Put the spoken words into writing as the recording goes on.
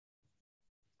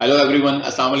Hello everyone,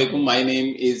 Assalamu alaikum. My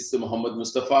name is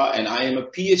Mustafa and I am a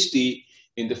PhD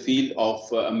in the field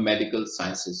of medical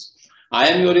sciences. I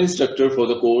am your instructor for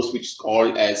the course which is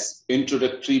called as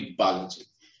Introductory Biology.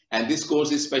 And this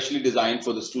course is specially designed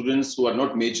for the students who are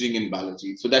not majoring in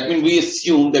biology. So that means we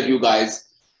assume that you guys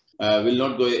do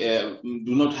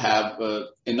not have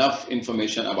enough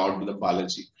information about the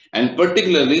biology and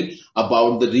particularly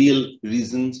about the real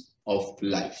reasons of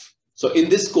life. So in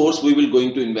this course, we will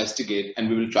going to investigate and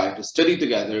we will try to study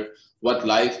together what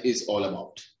life is all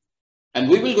about. And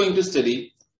we will going to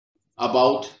study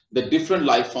about the different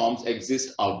life forms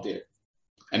exist out there.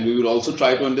 And we will also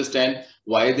try to understand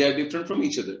why they are different from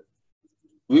each other.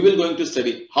 We will going to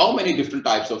study how many different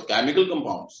types of chemical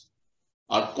compounds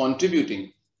are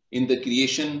contributing in the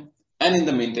creation and in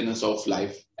the maintenance of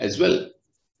life as well.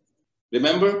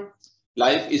 Remember,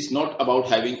 life is not about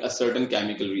having a certain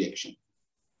chemical reaction.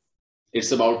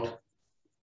 It's about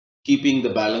keeping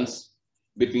the balance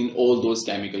between all those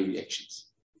chemical reactions.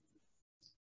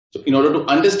 So in order to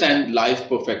understand life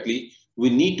perfectly, we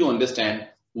need to understand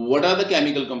what are the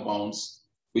chemical compounds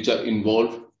which are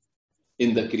involved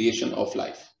in the creation of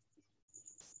life.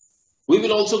 We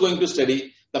will also going to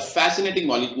study the fascinating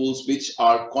molecules which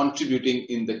are contributing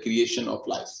in the creation of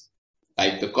life,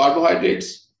 like the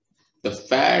carbohydrates, the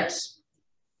fats,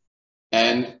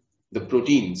 and the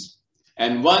proteins.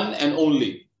 And one and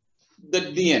only, the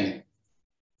DNA.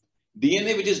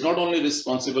 DNA which is not only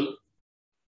responsible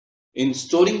in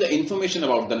storing the information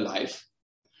about the life,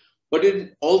 but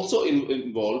it also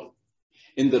involved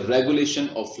in the regulation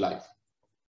of life.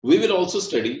 We will also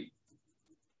study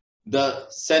the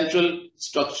central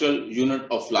structural unit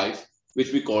of life,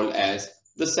 which we call as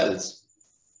the cells.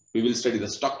 We will study the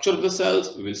structure of the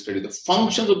cells, we will study the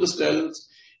functions of the cells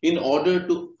in order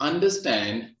to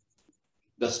understand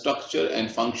the structure and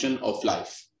function of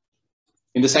life.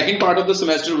 In the second part of the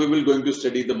semester, we will going to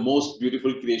study the most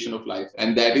beautiful creation of life,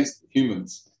 and that is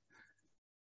humans.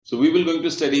 So we will going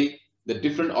to study the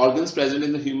different organs present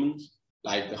in the humans,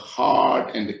 like the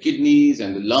heart and the kidneys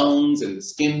and the lungs and the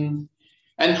skin,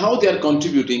 and how they are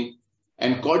contributing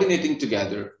and coordinating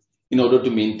together in order to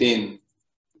maintain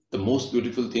the most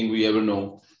beautiful thing we ever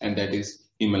know, and that is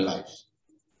human life.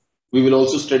 We will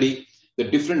also study the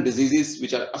different diseases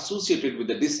which are associated with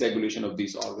the dysregulation of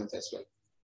these organs as well.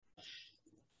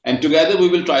 And together we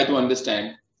will try to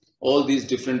understand all these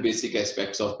different basic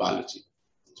aspects of biology.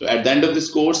 So at the end of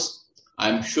this course,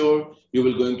 I'm sure you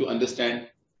will going to understand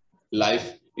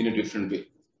life in a different way.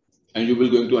 And you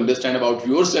will going to understand about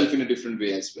yourself in a different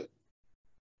way as well.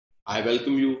 I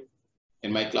welcome you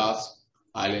in my class.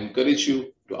 I'll encourage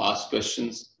you to ask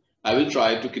questions. I will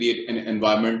try to create an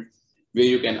environment where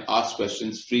you can ask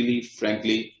questions freely,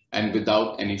 frankly, and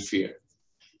without any fear.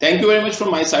 Thank you very much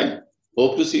from my side.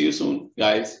 Hope to see you soon,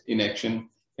 guys, in action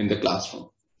in the classroom.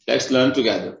 Let's learn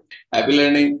together. Happy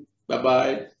learning.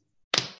 Bye-bye.